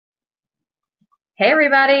Hey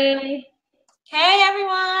everybody, Hey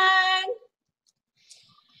everyone!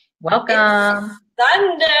 It's welcome.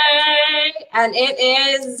 Sunday and it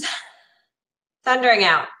is thundering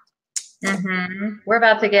out. We're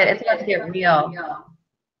about to it's about to get real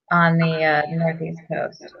on the Northeast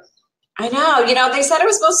coast. I know, they said it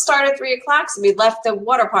was supposed to start at 3 o'clock, so we left the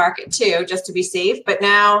water park at 2 just to be safe, but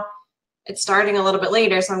now it's starting a little bit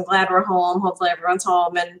later, so I'm glad we're home. Hopefully everyone's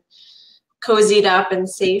home and cozied up and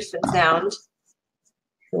safe and sound.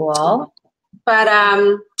 Cool. But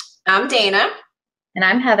I'm Dana. And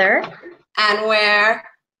I'm Heather. And we're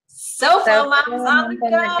SoFlo Moms on the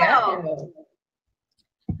go.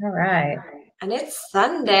 All right. And it's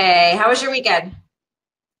Sunday. How was your weekend?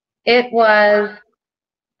 It was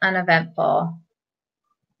uneventful.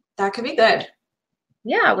 That could be good.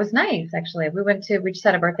 Yeah, it was nice actually. We just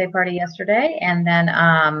had a birthday party yesterday, and then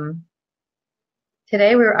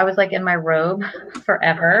today I was like in my robe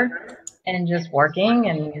forever and just working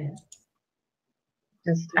and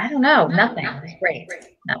just I don't know, nothing. It was great.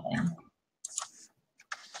 Nothing.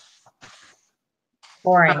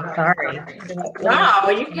 Boring, sorry. Wow,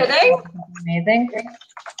 are you kidding? Amazing.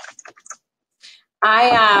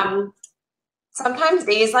 I sometimes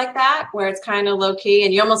days like that where it's kind of low key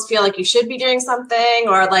and you almost feel like you should be doing something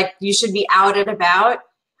or like you should be out and about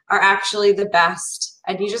are actually the best.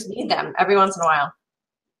 And you just need them every once in a while.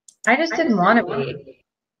 I just didn't want to be.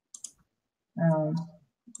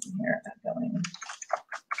 Here, going.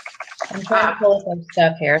 I'm trying to pull up some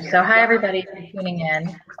stuff here. So hi everybody for tuning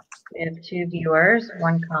in. We have 2 viewers,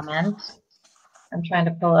 1 comment. I'm trying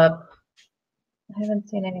to pull up. I haven't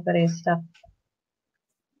seen anybody's stuff.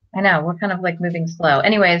 I know, we're kind of like moving slow.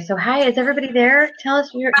 Anyways, so hi, is everybody there? Tell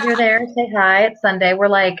us you're there. Say hi. It's Sunday. We're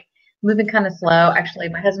like moving kind of slow. Actually,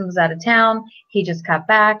 my husband was out of town. He just got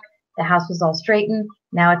back. The house was all straightened.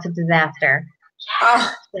 Now it's a disaster.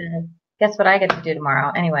 Yes. Guess what I get to do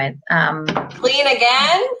tomorrow? Anyways. Clean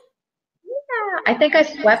again? Yeah. I think I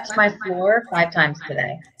swept my floor 5 times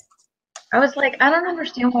today. I was like, I don't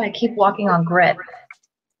understand why I keep walking on grit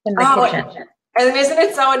in the kitchen. And isn't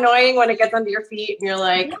it so annoying when it gets under your feet and you're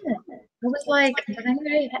like, yeah. I was like, does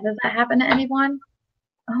that happen to anyone?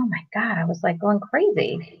 Oh my God, I was like going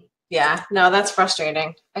crazy. Yeah, no, that's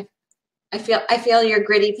frustrating. I feel your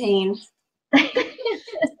gritty pain.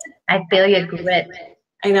 I feel your grit.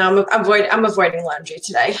 I know I'm avoiding laundry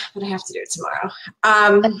today, but I have to do it tomorrow.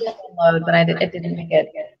 I did load, but it didn't get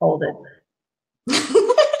folded.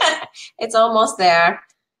 It's almost there.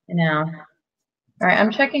 I know. All right,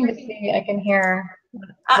 I'm checking to see I can hear.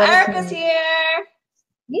 Erica's here.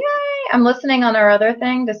 Yay! I'm listening on our other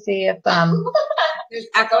thing to see if there's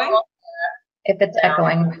echoing. If it's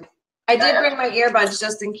echoing. I did bring my earbuds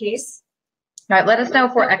just in case. All right, let us know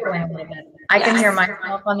if we're echoing a little bit. I can hear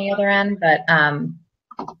myself on the other end, but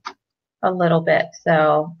a little bit.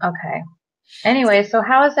 So okay. Anyway, so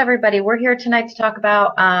how is everybody? We're here tonight to talk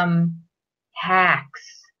about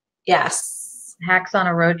hacks. Yes. Hacks on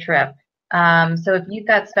a road trip. So if you've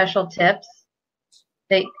got special tips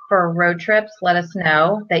for road trips, let us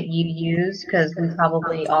know that you use, because we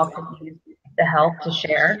probably all could use the help to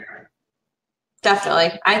share.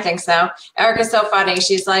 Definitely. I think so. Erica's so funny.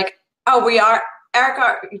 She's like, oh, we are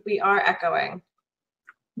echoing.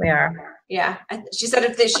 We are. Yeah. She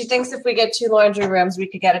said she thinks if we get 2 laundry rooms, we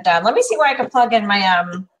could get it done. Let me see where I can plug in my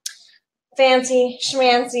fancy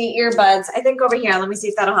schmancy earbuds. I think over here. Let me see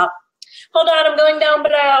if that'll help. Hold on. I'm going down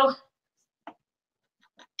below.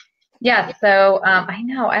 Yeah, so I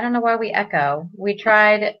know. I don't know why we echo. We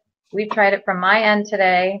tried it from my end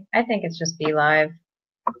today. I think it's just BeLive.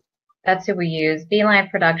 That's who we use. BeLive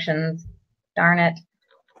Productions. Darn it.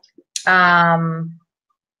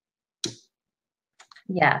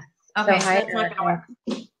 Yes. Okay, so that's not gonna work.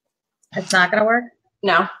 It's not gonna work?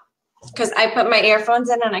 No, because I put my earphones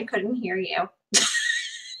in and I couldn't hear you.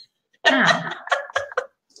 Oh.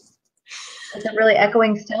 Is it really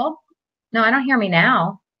echoing still? No, I don't hear me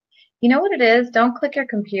now. You know what it is? Don't click your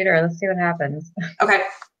computer. Let's see what happens. Okay.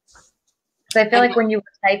 Because I feel like when you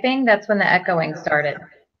were typing, that's when the echoing started.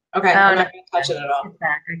 Okay, I'm not going to touch it at all. It's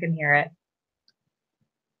back. I can hear it.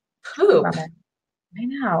 Poop. I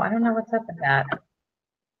know. I don't know what's up with that.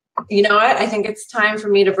 You know what? I think it's time for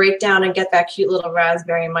me to break down and get that cute little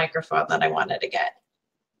raspberry microphone that I wanted to get.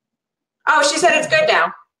 Oh, she said it's good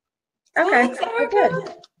now. Okay. Oh,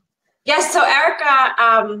 good. Yes, so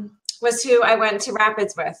Erica was who I went to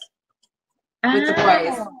Rapids with the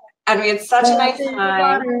boys. And we had such a nice time.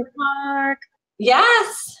 Water park.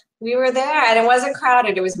 Yes, we were there and it wasn't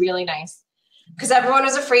crowded. It was really nice because everyone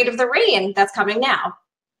was afraid of the rain that's coming now.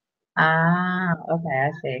 Ah, okay,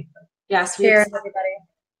 I see. Yes, cheers, everybody.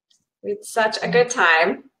 We had such a good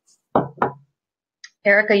time.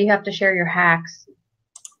 Erica, you have to share your hacks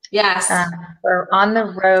Yes. for on the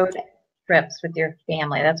road trips with your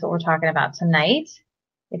family. That's what we're talking about tonight.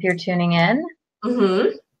 If you're tuning in,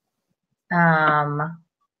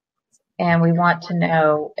 and we want to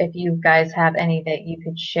know if you guys have any that you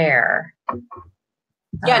could share.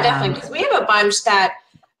 Yeah, definitely, because we have a bunch that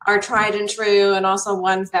are tried and true, and also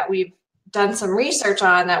ones that we've done some research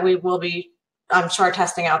on that we will be, I'm sure,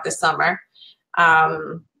 testing out this summer.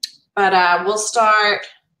 But we'll start.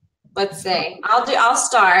 Let's see. I'll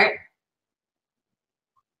start.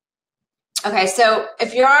 Okay, so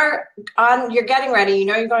if you're getting ready, you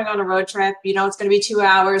know you're going on a road trip, you know it's going to be 2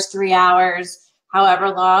 hours, 3 hours, however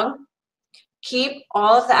long. Keep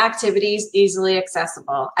all of the activities easily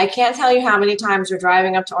accessible. I can't tell you how many times we're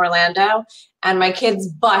driving up to Orlando and my kids'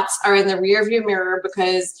 butts are in the rearview mirror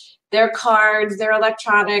because their cards, their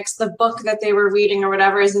electronics, the book that they were reading or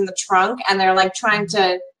whatever is in the trunk, and they're like trying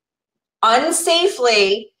to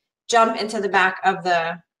unsafely jump into the back of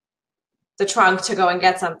the trunk to go and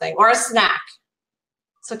get something or a snack.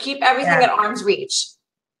 So keep everything at arm's reach.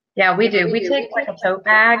 Yeah, we do. We take like a tote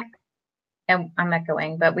bag, and I'm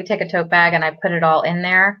echoing, but we take a tote bag and I put it all in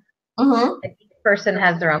there. Each person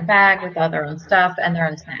has their own bag with all their own stuff and their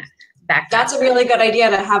own snacks. That's a really good idea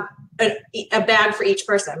to have a bag for each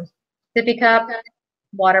person. Sippy cup,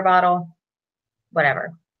 water bottle,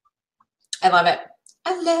 whatever. I love it.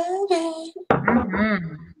 I love it.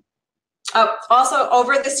 Oh, also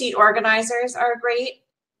over the seat organizers are great.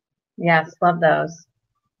 Yes, love those.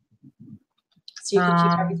 So you can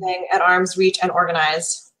keep everything at arm's reach and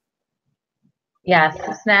organized. Yes,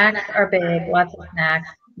 snacks are big, lots of snacks.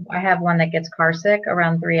 I have one that gets car sick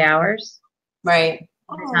around 3 hours. Right.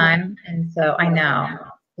 Every time, and so I know.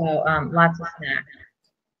 So lots of snacks.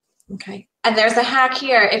 Okay. And there's a hack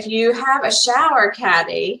here. If you have a shower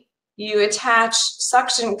caddy, you attach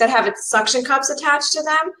suction cups attached to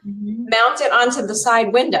them, mount it onto the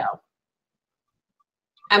side window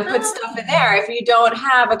and put stuff in there if you don't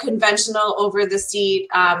have a conventional over the seat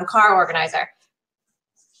car organizer.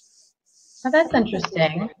 Oh, that's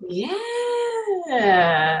interesting. Yes.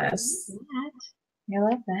 I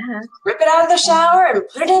love that. Rip it out of the shower and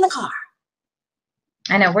put it in the car.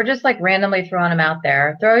 I know, we're just like randomly throwing them out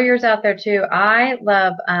there. Throw yours out there too. I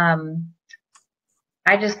love,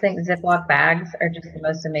 I just think Ziploc bags are just the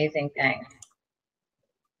most amazing thing.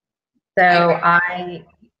 So I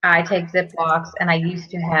take Ziplocs, and I used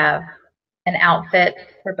to have an outfit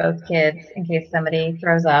for both kids in case somebody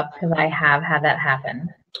throws up, because I have had that happen.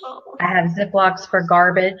 I have Ziplocs for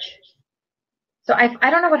garbage. So I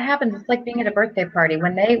don't know what happens. It's like being at a birthday party.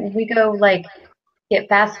 When we go like get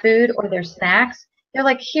fast food or their snacks, they're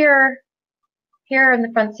like, here in the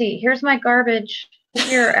front seat, here's my garbage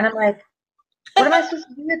here. And I'm like, what am I supposed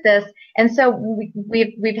to do with this? And so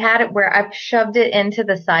we've had it where I've shoved it into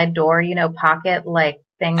the side door, pocket like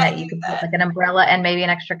thing that you could put like an umbrella and maybe an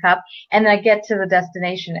extra cup. And then I get to the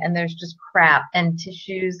destination and there's just crap and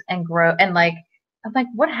tissues and I'm like,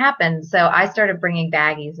 what happened? So I started bringing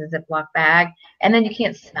baggies, a Ziploc bag, and then you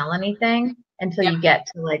can't smell anything until you get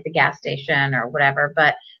to like the gas station or whatever.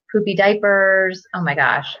 But poopy diapers, oh my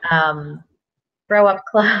gosh, throw up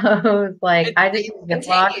clothes, like I just use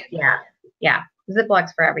Ziploc. Yeah,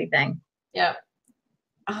 Ziplocs for everything. Yeah.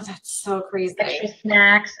 Oh, that's so crazy. Extra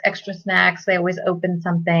snacks. They always open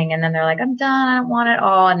something and then they're like, I'm done, I don't want it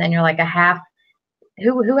all. And then you're like a half.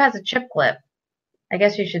 Who has a chip clip? I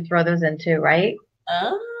guess you should throw those in too, right?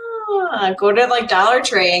 Go to like Dollar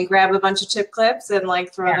Tree and grab a bunch of chip clips and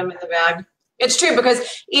like throw them in the bag. It's true,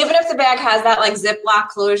 because even if the bag has that like Ziploc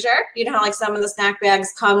closure, you know how like some of the snack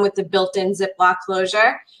bags come with the built-in Ziploc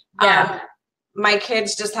closure. My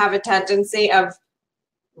kids just have a tendency of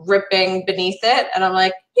ripping beneath it, and I'm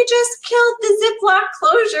like, you just killed the Ziploc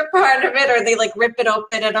closure part of it, or they like rip it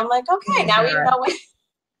open, and I'm like, okay, now we know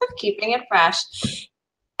I'm keeping it fresh.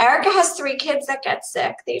 Erica has 3 kids that get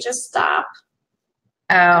sick. They just stop.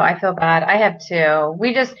 Oh, I feel bad. I have 2.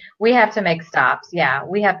 We have to make stops. Yeah,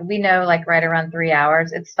 we know like right around 3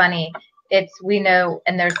 hours. It's funny. We know,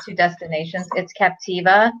 and there's 2 destinations. It's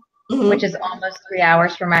Captiva, which is almost 3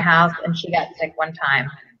 hours from my house, and she got sick one time.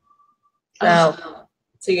 So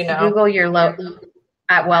Google your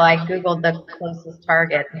I Googled the closest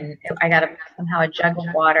Target, and I got somehow a jug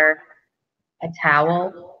of water, a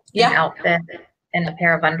towel, an outfit, and a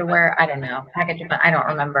pair of underwear. I don't know. I don't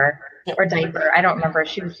remember. Or diaper. I don't remember.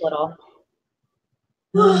 She was little.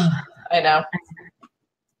 I know.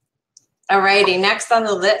 Alrighty, next on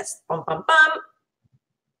the list. Bum, bum,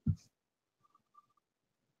 bum.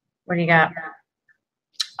 What do you got?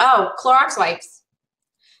 Oh, Clorox wipes.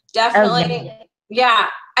 Definitely. Yeah.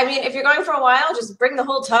 I mean, if you're going for a while, just bring the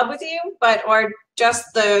whole tub with you, or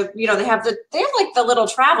just the, they have like the little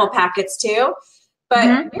travel packets too, but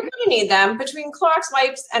you're going to need them between Clorox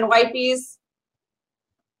wipes and wipies.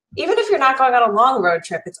 Even if you're not going on a long road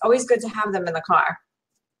trip, it's always good to have them in the car.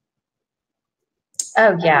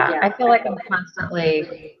 Oh yeah, I feel like I'm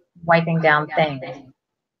constantly wiping down things.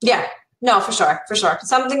 Yeah, no, for sure.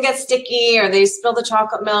 Something gets sticky or they spill the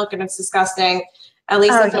chocolate milk and it's disgusting. At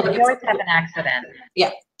least you always have an accident. Yeah.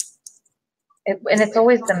 And it's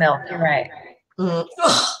always the milk. You're right. Mm-hmm.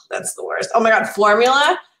 Ugh, that's the worst. Oh my God,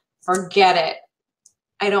 formula, forget it.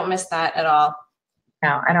 I don't miss that at all.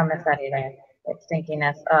 No, I don't miss that either. It's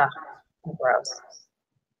stinkiness. Ugh, gross.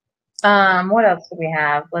 What else do we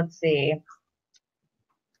have? Let's see.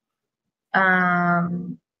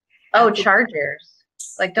 Chargers.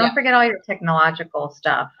 Like, don't forget all your technological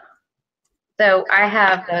stuff. So I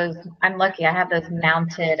have those. I'm lucky. I have those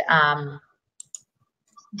mounted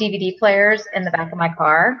DVD players in the back of my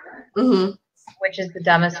car, which is the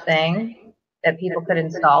dumbest thing that people could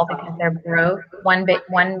install because they're broke. One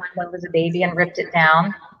was a baby and ripped it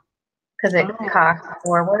down because it cocks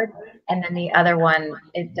forward, and then the other one,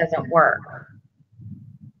 it doesn't work.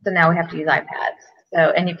 So now we have to use iPads.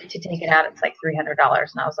 So, and to take it out, it's like $300,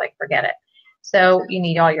 and I was like, forget it. So you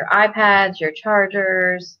need all your iPads, your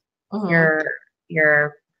chargers,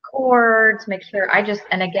 your cords. Make sure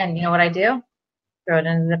and again, you know what I do? Throw it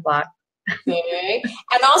in a Ziploc. Okay.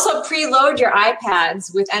 And also preload your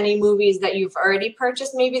iPads with any movies that you've already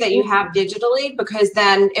purchased, maybe that you have digitally, because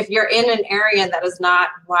then if you're in an area that is not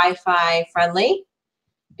Wi-Fi friendly,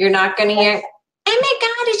 you're not going to hear, oh my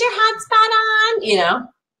God, is your hotspot on?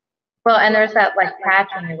 Well, and there's that like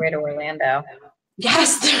patch on your way to Orlando.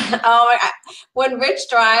 Yes. Oh my God. When Rich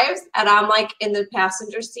drives and I'm like in the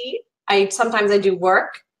passenger seat, sometimes I do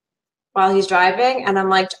work while he's driving, and I'm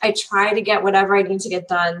like, I try to get whatever I need to get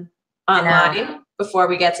done online before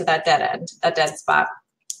we get to that dead spot.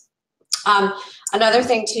 Another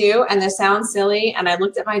thing too, and this sounds silly, and I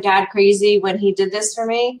looked at my dad crazy when he did this for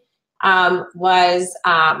me, was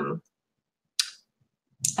a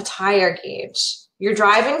tire gauge. You're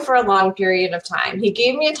driving for a long period of time. He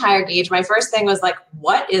gave me a tire gauge. My first thing was like,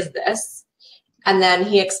 what is this? And then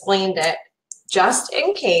he explained it just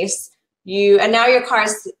in case and now your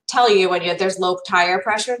cars tell you when there's low tire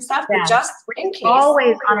pressure and stuff, but just in case.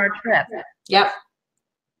 Always on our trip. Yep.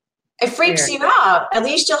 It freaks you out. At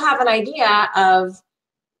least you'll have an idea of,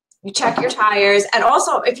 you check your tires. And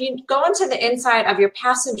also if you go into the inside of your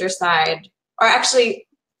passenger side, or actually,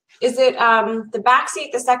 is it the back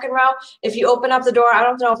seat, the second row? If you open up the door, I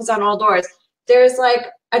don't know if it's on all doors, there's like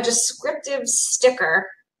a descriptive sticker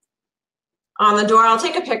on the door. I'll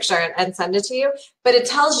take a picture and send it to you, but it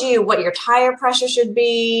tells you what your tire pressure should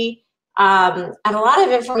be, and a lot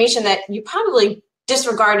of information that you probably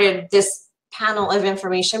disregarded this panel of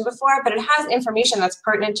information before, but it has information that's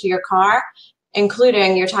pertinent to your car,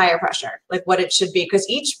 including your tire pressure, like what it should be, because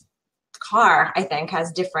each car, I think,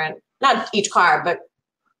 has different, not each car, but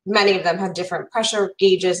many of them have different pressure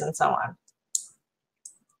gauges and so on.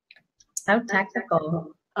 So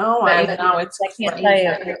technical. Oh, I know. I can't tell you.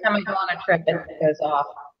 Every time I go on a trip, it goes off.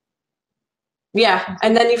 Yeah,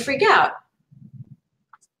 and then you freak out.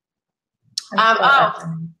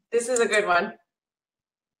 This is a good one.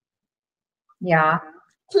 Yeah.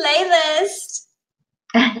 Playlist.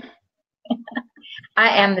 I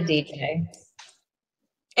am the DJ.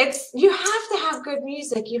 You have to have good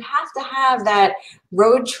music. You have to have that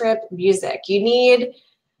road trip music. You need,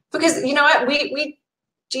 because you know what, do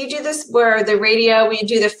you do this where the radio, we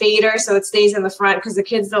do the fader so it stays in the front because the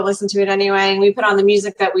kids don't listen to it anyway, and we put on the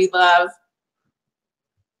music that we love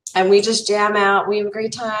and we just jam out. We have a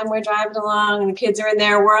great time. We're driving along and the kids are in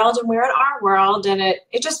their world and we're in our world, and it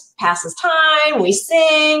just passes time. We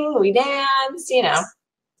sing, we dance, Andy's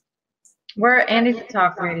a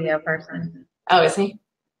talk radio person. Oh, is he?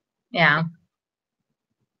 Yeah.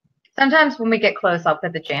 Sometimes when we get close, I'll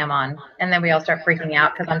put the jam on, and then we all start freaking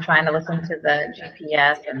out because I'm trying to listen to the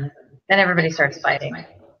GPS, and then everybody starts fighting. I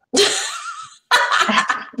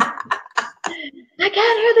can't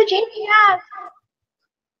hear the GPS.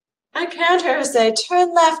 I can't hear her say,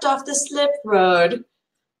 turn left off the slip road.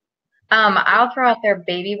 I'll throw out their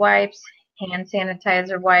baby wipes, hand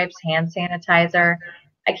sanitizer wipes, hand sanitizer.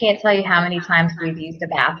 I can't tell you how many times we've used a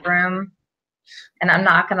bathroom, and I'm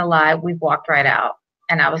not going to lie, we've walked right out.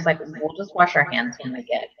 And I was like, we'll just wash our hands when we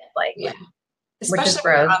get, which is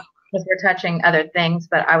gross because we're touching other things.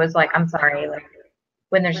 But I was like, I'm sorry,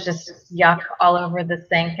 when there's just yuck all over the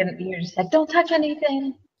sink, and you're just like, don't touch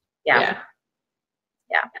anything. Yeah.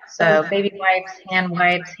 So baby wipes, hand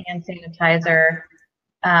sanitizer.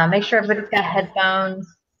 Make sure everybody's got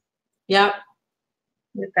headphones. Yep.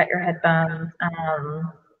 You've got your headphones.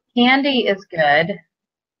 Candy is good.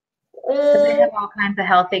 So they have all kinds of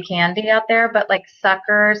healthy candy out there, but like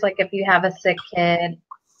suckers, like if you have a sick kid,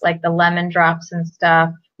 like the lemon drops and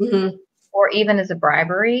stuff, or even as a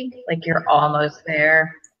bribery, like you're almost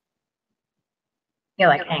there. You're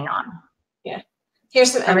like, hang on. Yeah.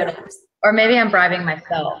 Here's some M&Ms. Or maybe I'm bribing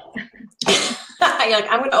myself. You're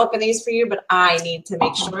like, I'm going to open these for you, but I need to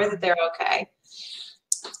make sure that they're okay.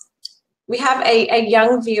 We have a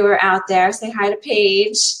young viewer out there. Say hi to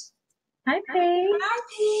Paige. Hi, Paige. Hi,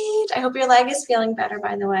 Paige. I hope your leg is feeling better,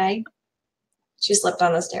 by the way. She slipped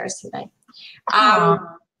on the stairs today.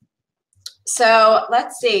 So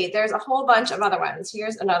let's see. There's a whole bunch of other ones.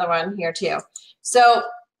 Here's another one here, too. So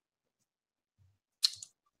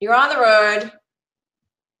you're on the road.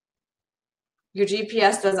 Your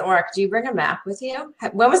GPS doesn't work. Do you bring a map with you?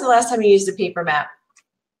 When was the last time you used a paper map?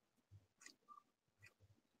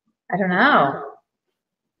 I don't know.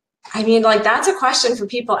 I mean, like, that's a question for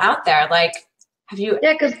people out there. Like, have you?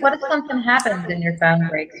 Yeah, because what if something happens and your phone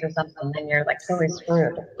breaks or something, then you're like totally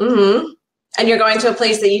screwed. And you're going to a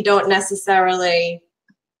place that you don't necessarily,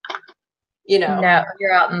 you know. No,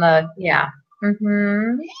 you're out in the, yeah. I don't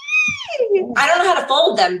know how to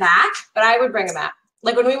fold them back, but I would bring a map.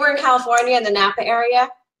 Like when we were in California in the Napa area,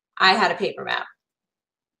 I had a paper map.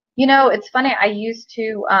 You know, it's funny. I used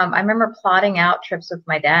to, I remember plotting out trips with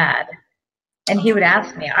my dad, and he would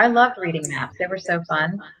ask me. I loved reading maps. They were so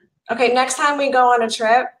fun. Okay, next time we go on a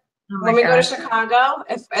trip, when we go to Chicago,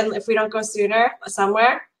 if we don't go sooner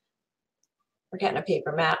somewhere, we're getting a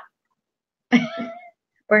paper map.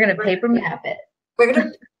 We're going to paper map it. We're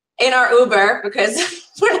going to, in our Uber, because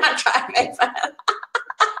we're not driving.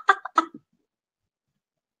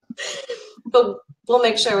 But we'll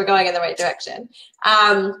make sure we're going in the right direction.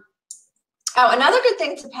 Oh, another good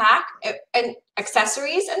thing to pack, and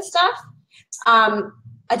accessories and stuff,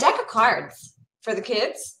 a deck of cards for the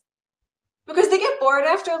kids. Because they get bored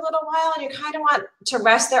after a little while and you kind of want to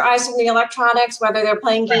rest their eyes from the electronics, whether they're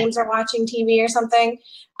playing games or watching TV or something.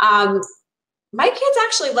 My kids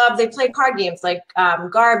actually they play card games like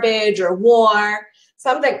Garbage or War,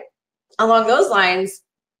 something along those lines.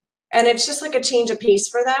 And it's just like a change of pace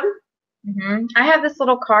for them. I have this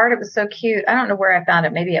little card. It was so cute. I don't know where I found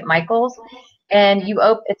it. Maybe at Michael's. And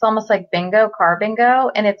it's almost like bingo, car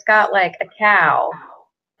bingo. And it's got like a cow,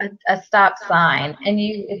 a stop sign. And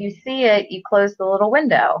if you see it, you close the little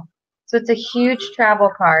window. So it's a huge travel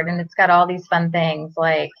card. And it's got all these fun things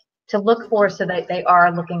like to look for so that they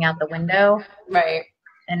are looking out the window. Right.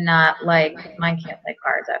 And not like, mine can't play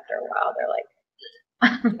cards after a while. They're like,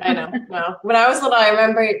 I know. Well, when I was little, I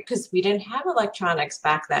remember because we didn't have electronics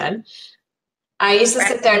back then. I used to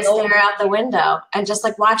sit there and stare out the window and just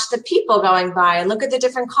like watch the people going by and look at the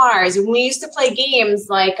different cars. And we used to play games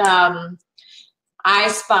like I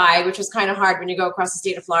Spy, which was kind of hard when you go across the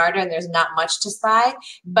state of Florida and there's not much to spy.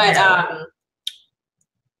 But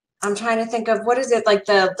I'm trying to think of what is it like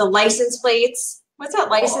the license plates. What's that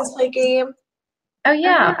license plate game? Oh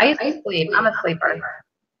yeah, I used to sleep. I'm a sleeper.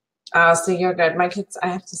 Oh, so you're good. My kids, I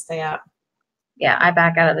have to stay up. Yeah, I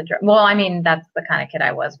back out of the driveway. Well, I mean, that's the kind of kid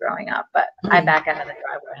I was growing up, but I back out of the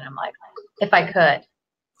driveway and I'm like, if I could.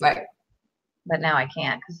 Right. But now I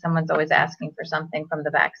can't because someone's always asking for something from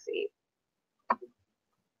the back seat.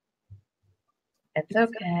 It's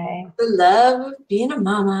okay. The love of being a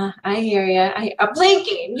mama. I hear you. A plate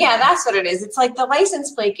game. Yeah, that's what it is. It's like the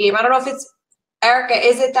license plate game. I don't know if it's, Erica,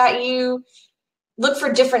 is it that you look for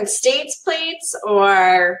different states plates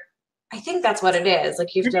or I think that's what it is.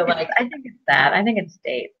 Like you have to like. I think it's that. I think it's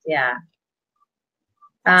states. Yeah.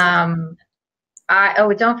 Don't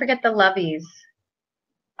forget the loveys.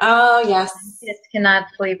 Oh yes. Kids cannot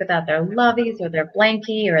sleep without their loveys or their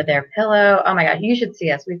blankie or their pillow. Oh my God, you should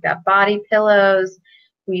see us. We've got body pillows.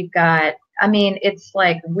 We've got. I mean, it's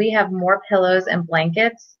like we have more pillows and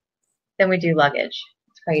blankets than we do luggage.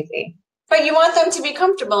 It's crazy. But you want them to be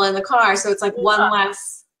comfortable in the car, so it's like one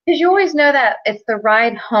less. Because you always know that it's the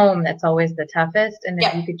ride home that's always the toughest, and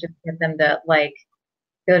if you could just get them to like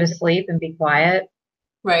go to sleep and be quiet,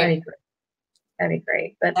 right? That'd be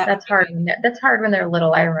great. But that's hard. That's hard when they're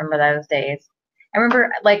little. I remember those days. I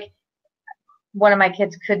remember like one of my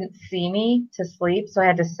kids couldn't see me to sleep, so I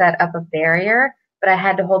had to set up a barrier. But I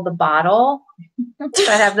had to hold the bottle,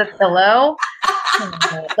 so I have the pillow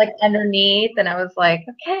like underneath, and I was like,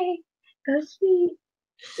 okay, go sleep.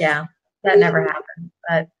 Yeah. That never happened,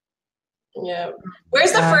 but yeah.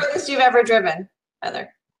 Where's the furthest you've ever driven,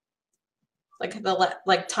 Heather? Like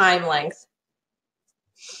the time length.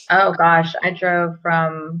 Oh gosh, I drove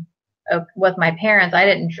with my parents. I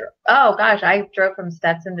didn't. Oh gosh, I drove from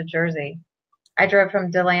Stetson to Jersey. I drove from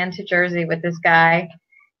DeLand to Jersey with this guy.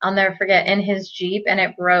 I'll never forget, in his Jeep, and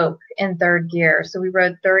it broke in third gear. So we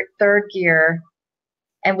rode third gear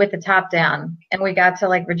and with the top down. And we got to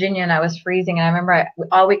like Virginia, and I was freezing. And I remember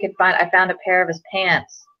all we could find, I found a pair of his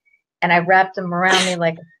pants, and I wrapped them around me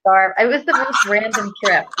like a scarf. It was the most random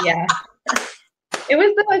trip. Yeah. It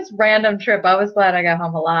was the most random trip. I was glad I got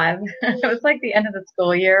home alive. It was like the end of the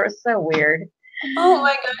school year. It was so weird. Oh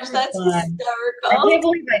my gosh, that's I hysterical. can't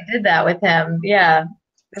believe I did that with him. Yeah.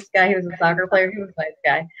 This guy, he was a soccer player. He was a nice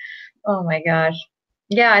guy. Oh my gosh.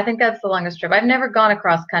 Yeah, I think that's the longest trip. I've never gone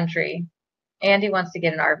across country. Andy wants to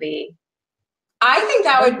get an RV. I think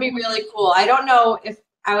that would be really cool. I don't know if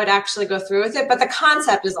I would actually go through with it, but the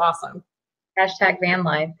concept is awesome. Hashtag van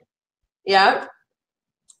life. Yeah.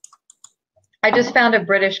 I just found a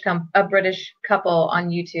British couple on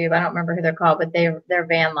YouTube. I don't remember who they're called, but they're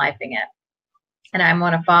van lifing it. And I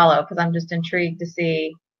want to follow because I'm just intrigued to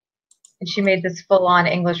see. And she made this full-on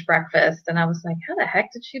English breakfast, and I was like, how the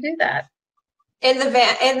heck did she do that? In the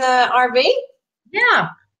RV? Yeah.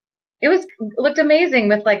 It looked amazing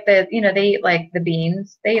with like they eat like the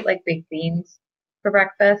beans. They eat like baked beans for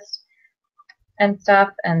breakfast and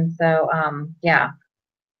stuff. And so, yeah.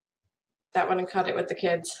 That wouldn't cut it with the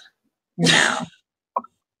kids. No.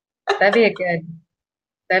 That'd be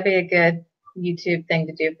a good YouTube thing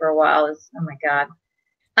to do for a while oh my God.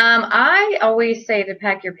 I always say to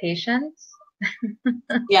pack your patience.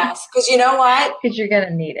 Yes, because you know what? Because you're gonna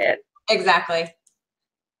need it. Exactly.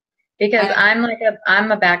 Because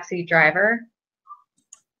I'm a backseat driver.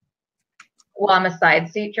 Well, I'm a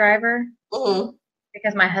side seat driver. Mm-hmm.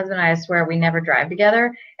 Because my husband and I swear we never drive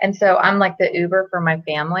together, and so I'm like the Uber for my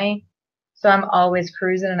family. So I'm always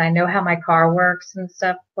cruising, and I know how my car works and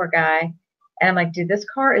stuff. Poor guy. And I'm like, dude, this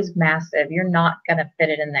car is massive. You're not gonna fit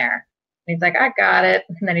it in there. And he's like, I got it.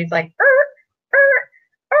 And then he's like,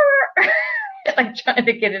 like trying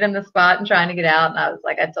to get it in the spot and trying to get out. And I was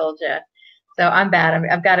like, I told you. So I'm bad.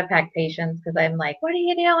 I've got to pack patience because I'm like, what are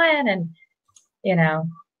you doing? And, you're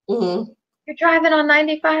driving on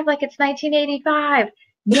 95 like it's 1985.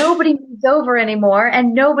 Nobody moves over anymore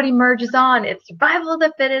and nobody merges on. It's survival of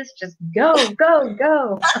the fittest. Just go, go,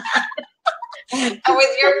 go. With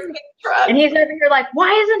your big truck. And he's over here like, why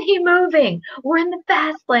isn't he moving? We're in the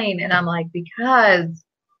fast lane. And I'm like, because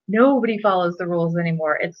nobody follows the rules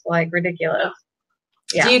anymore. It's like ridiculous.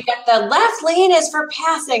 Yeah. Do you get the left lane is for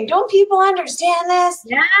passing? Don't people understand this?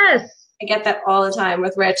 Yes. I get that all the time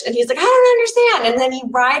with Rich. And he's like, I don't understand. And then he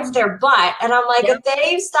rides their butt. And I'm like, if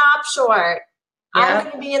they stop short, I'm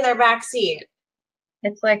going to be in their back seat.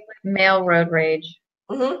 It's like male road rage.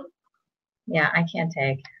 Mm-hmm. Yeah, I can't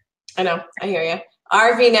take. I know. I hear you.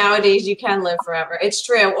 RV nowadays, you can live forever. It's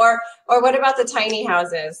true. Or what about the tiny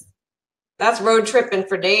houses? That's road tripping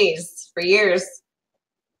for days, for years.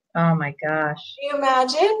 Oh my gosh. Can you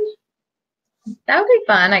imagine? That would be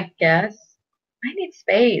fun, I guess. I need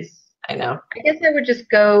space. I know. I guess I would just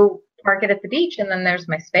go park it at the beach and then there's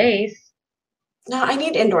my space. No, I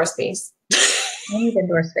need indoor space. I need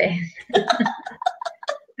indoor space. I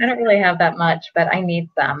don't really have that much, but I need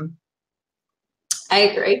some. I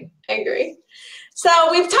agree. So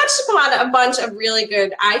we've touched upon a bunch of really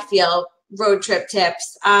good, I feel, road trip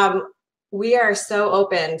tips. We are so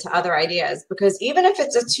open to other ideas because even if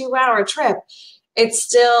it's a 2-hour trip, it's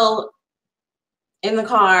still in the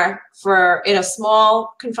car in a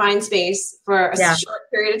small confined space for a short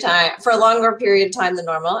period of time, for a longer period of time than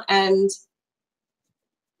normal. And,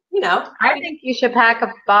 I think you should pack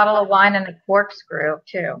a bottle of wine and a corkscrew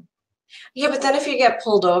too. Yeah, but then if you get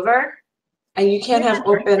pulled over and you can't have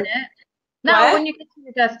open. No, when you get to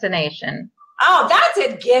your destination. Oh, that's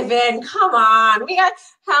a given. Come on. We got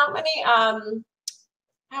how many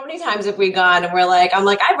times have we gone and I'm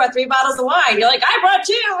like, I brought 3 bottles of wine. You're like, I brought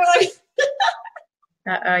 2. We're like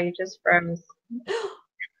uh-oh, you just froze.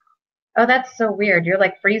 Oh, that's so weird. You're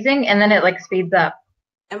like freezing and then it like speeds up.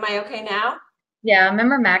 Am I okay now? Yeah,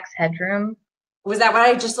 remember Max Headroom? Was that what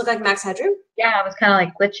I just looked like, Max Headroom? Yeah, it was kind of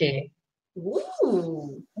like glitchy.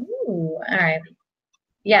 Ooh. Ooh, all right.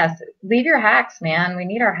 Yes, leave your hacks, man. We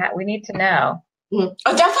need we need to know. Mm-hmm.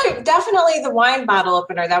 Oh, definitely the wine bottle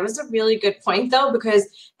opener. That was a really good point though, because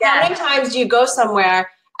how many times do you go somewhere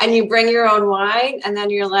and you bring your own wine and then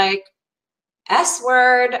you're like, S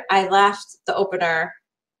word, I left the opener.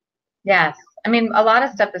 Yes. I mean, a lot of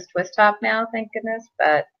stuff is twist top now, thank goodness,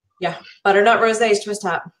 but. Yeah, butternut rosé twist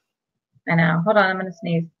top. I know. Hold on, I'm going to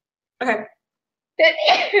sneeze. Okay.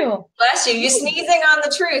 Ew. Bless you. You're sneezing on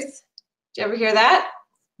the truth. Did you ever hear that?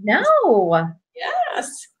 No.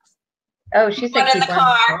 Yes. Oh, she said in the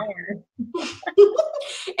car.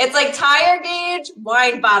 It's like tire gauge,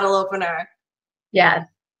 wine bottle opener. Yes.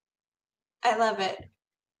 I love it.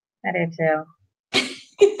 I do too.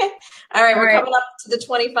 All right, we're coming up to the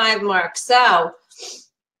 25 mark. So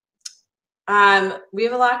we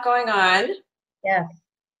have a lot going on. Yes.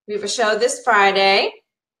 We have a show this Friday.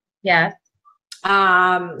 Yes.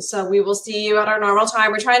 So we will see you at our normal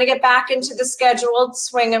time. We're trying to get back into the scheduled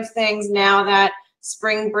swing of things now that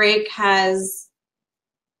spring break has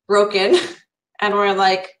broken and we're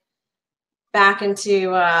like back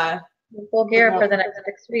into full gear for the next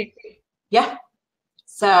 6 weeks. Yeah.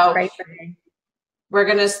 So Great. We're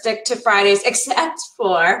going to stick to Fridays, except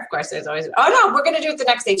for, of course, there's always, oh no, we're going to do it the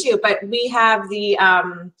next day too, but we have the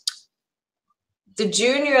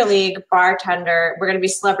Junior League bartender. We're going to be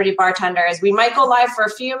celebrity bartenders. We might go live for a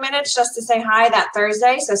few minutes just to say hi that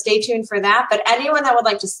Thursday, so stay tuned for that. But anyone that would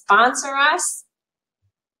like to sponsor us,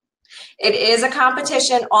 it is a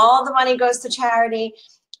competition. All the money goes to charity.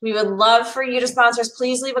 We would love for you to sponsor us.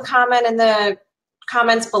 Please leave a comment in the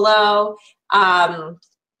comments below.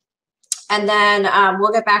 And then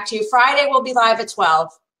we'll get back to you. Friday, we'll be live at 12.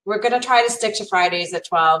 We're going to try to stick to Fridays at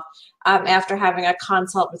 12 after having a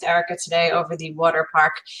consult with Erica today over the water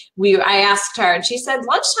park. I asked her, and she said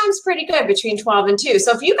lunchtime's pretty good between 12 and 2.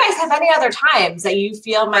 So if you guys have any other times that you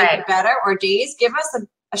feel might be better or days, give us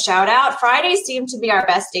a shout out. Fridays seem to be our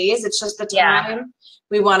best days. It's just the time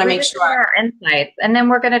we want to make sure. Our insights. And then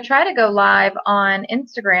we're going to try to go live on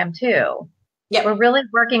Instagram too. Yeah, we're really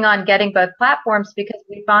working on getting both platforms because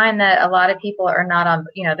we find that a lot of people are not on,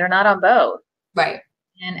 they're not on both. Right.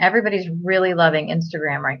 And everybody's really loving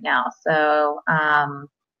Instagram right now. So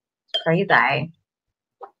crazy.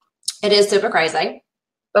 It is super crazy.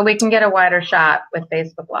 But we can get a wider shot with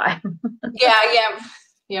Facebook Live. Yeah.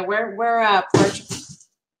 We're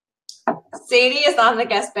Sadie is on the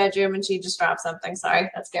guest bedroom and she just dropped something. Sorry,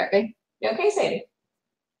 that scared me. You okay, Sadie?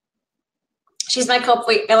 She's my co.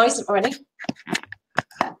 Wait, let me see. Ready?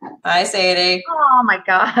 Hi, Sadie. Oh my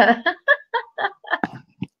God.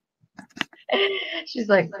 She's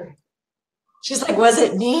like, was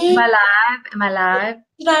it me? Am I live? Am I live?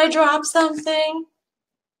 Did I drop something?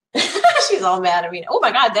 She's all mad at me. Oh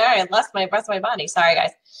my God, there I lost my rest of my body. Sorry,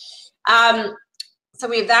 guys. So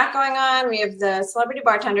we have that going on. We have the celebrity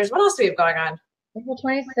bartenders. What else do we have going on? April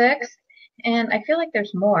 26th, and I feel like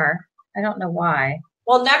there's more. I don't know why.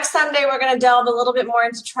 Well, next Sunday we're going to delve a little bit more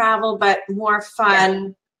into travel, but more fun. Yeah.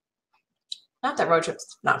 Not that road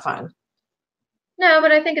trip's not fun. No,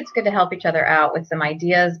 but I think it's good to help each other out with some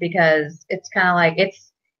ideas because it's kind of like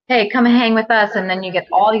hey, come hang with us, and then you get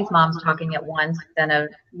all these moms talking at once instead of,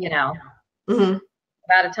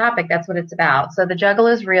 about a topic. That's what it's about. So the Juggle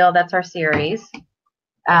is Real. That's our series.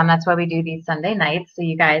 That's why we do these Sunday nights, so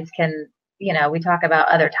you guys can, we talk about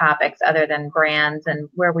other topics other than brands and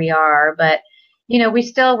where we are, but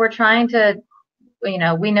we're trying to, we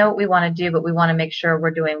know what we want to do, but we want to make sure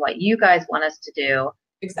we're doing what you guys want us to do.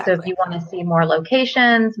 Exactly. So if you want to see more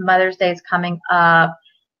locations, Mother's Day is coming up.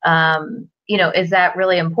 Is that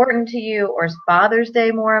really important to you, or is Father's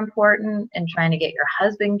Day more important, and trying to get your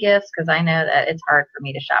husband gifts? Because I know that it's hard for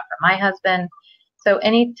me to shop for my husband. So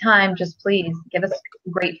anytime, just please give us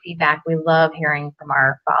great feedback. We love hearing from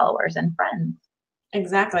our followers and friends.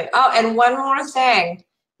 Exactly. Oh, and one more thing.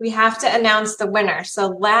 We have to announce the winner. So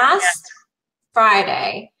last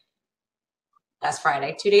Friday,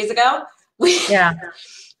 2 days ago, we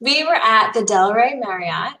were at the Delray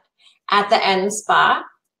Marriott at the End Spa,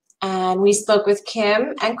 and we spoke with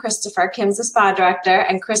Kim and Christopher. Kim's the spa director,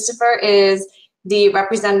 and Christopher is the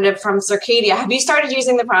representative from Circadia. Have you started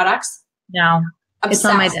using the products? No. It's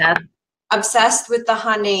on my desk. Obsessed with the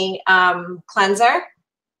honey cleanser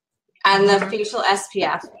and the facial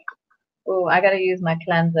SPF. Oh, I got to use my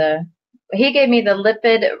cleanser. He gave me the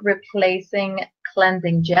lipid replacing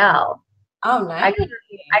cleansing gel. Oh, nice.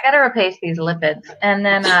 I got to replace these lipids. And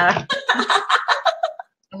then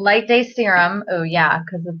light day serum. Oh, yeah,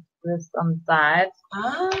 because of this on the sides.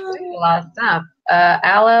 Oh. A lot of stuff.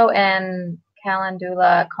 Aloe and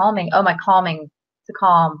calendula calming. Oh, my calming. To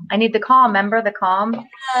calm. I need the calm. Remember the calm? Yes.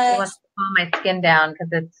 I want to calm my skin down because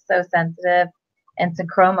it's so sensitive. And some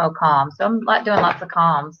chromo calm. So I'm doing lots of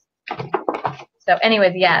calms. So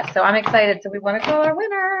anyways, So I'm excited. So we want to call our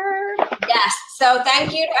winner. Yes. So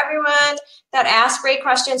thank you to everyone that asked great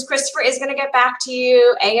questions. Christopher is going to get back to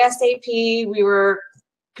you ASAP. We were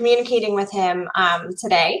communicating with him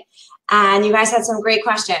today, and you guys had some great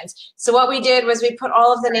questions. So what we did was we put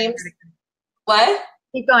all of the names. What?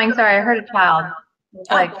 Keep going. Sorry, I heard a child.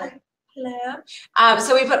 Hello.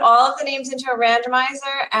 So we put all of the names into a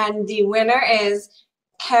randomizer, and the winner is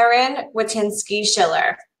Karen Watinsky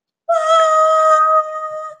Schiller.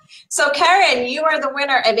 So Karen, you are the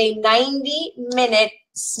winner of a 90-minute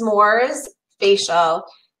s'mores facial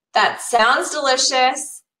That sounds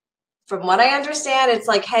delicious. From what I understand, it's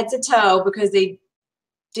like head to toe because they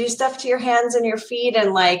do stuff to your hands and your feet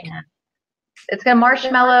and like. Yeah. It's a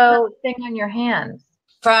marshmallow thing on your hands.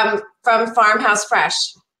 From Farmhouse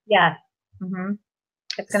Fresh. Yes. Mm-hmm.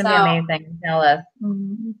 It's going to be amazing. I'm jealous.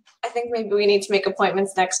 Mm-hmm. I think maybe we need to make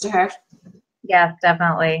appointments next to her. Yes,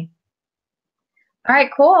 definitely. All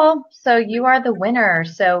right, cool. So you are the winner.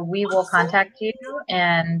 So we will contact you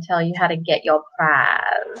and tell you how to get your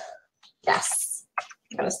prize. Yes.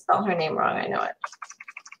 I'm going to spell her name wrong. I know it.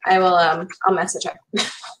 I will, I'll message her.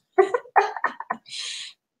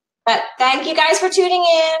 But thank you guys for tuning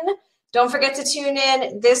in. Don't forget to tune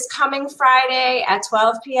in this coming Friday at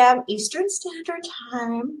 12 p.m. Eastern Standard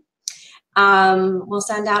Time. We'll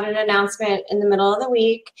send out an announcement in the middle of the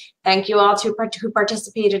week. Thank you all who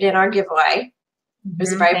participated in our giveaway. It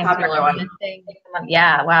was a very popular one.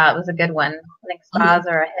 Yeah, wow, it was a good one. I think spas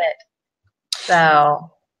are a hit.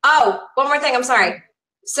 So. Oh, one more thing. I'm sorry.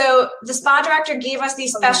 So the spa director gave us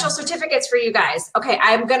these special certificates for you guys. Okay,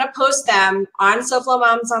 I'm going to post them on SoFlo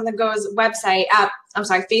Moms on the Go's website.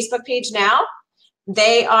 Facebook page now.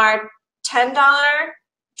 They are $10,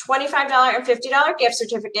 $25, and $50 gift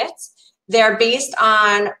certificates. They're based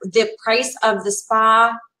on the price of the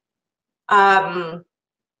spa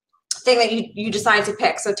thing that you decide to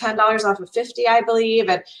pick. So $10 off of $50, I believe.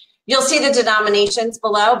 And you'll see the denominations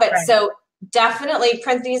below. But so definitely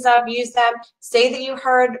print these up, use them. Say that you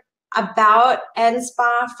heard about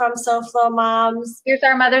Spa from SoFlo Moms. Here's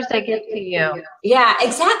our Mother's Day gift to you. Yeah,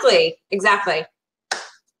 exactly. Exactly.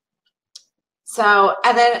 So,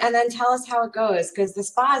 and then tell us how it goes because the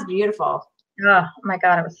spa is beautiful. Oh my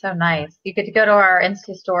God, it was so nice. You get to go to our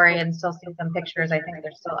Insta story and still see some pictures. I think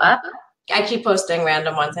they're still up. I keep posting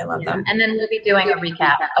random ones. I love them. And then we'll be doing a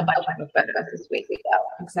recap, a bunch of photos this week.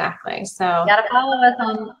 Exactly. So you gotta follow us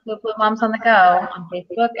on SoFlo Moms on the Go on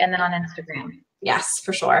Facebook and then on Instagram. Yes,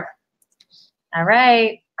 for sure. All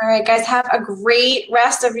right. All right, guys. Have a great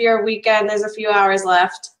rest of your weekend. There's a few hours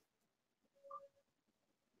left.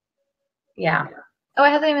 Yeah. Oh, it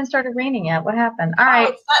hasn't even started raining yet. What happened? All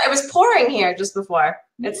right. It was pouring here just before.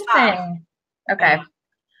 It's stopped. Okay.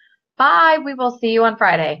 Bye. We will see you on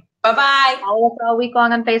Friday. Bye-bye. Follow us all week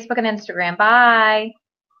long on Facebook and Instagram. Bye.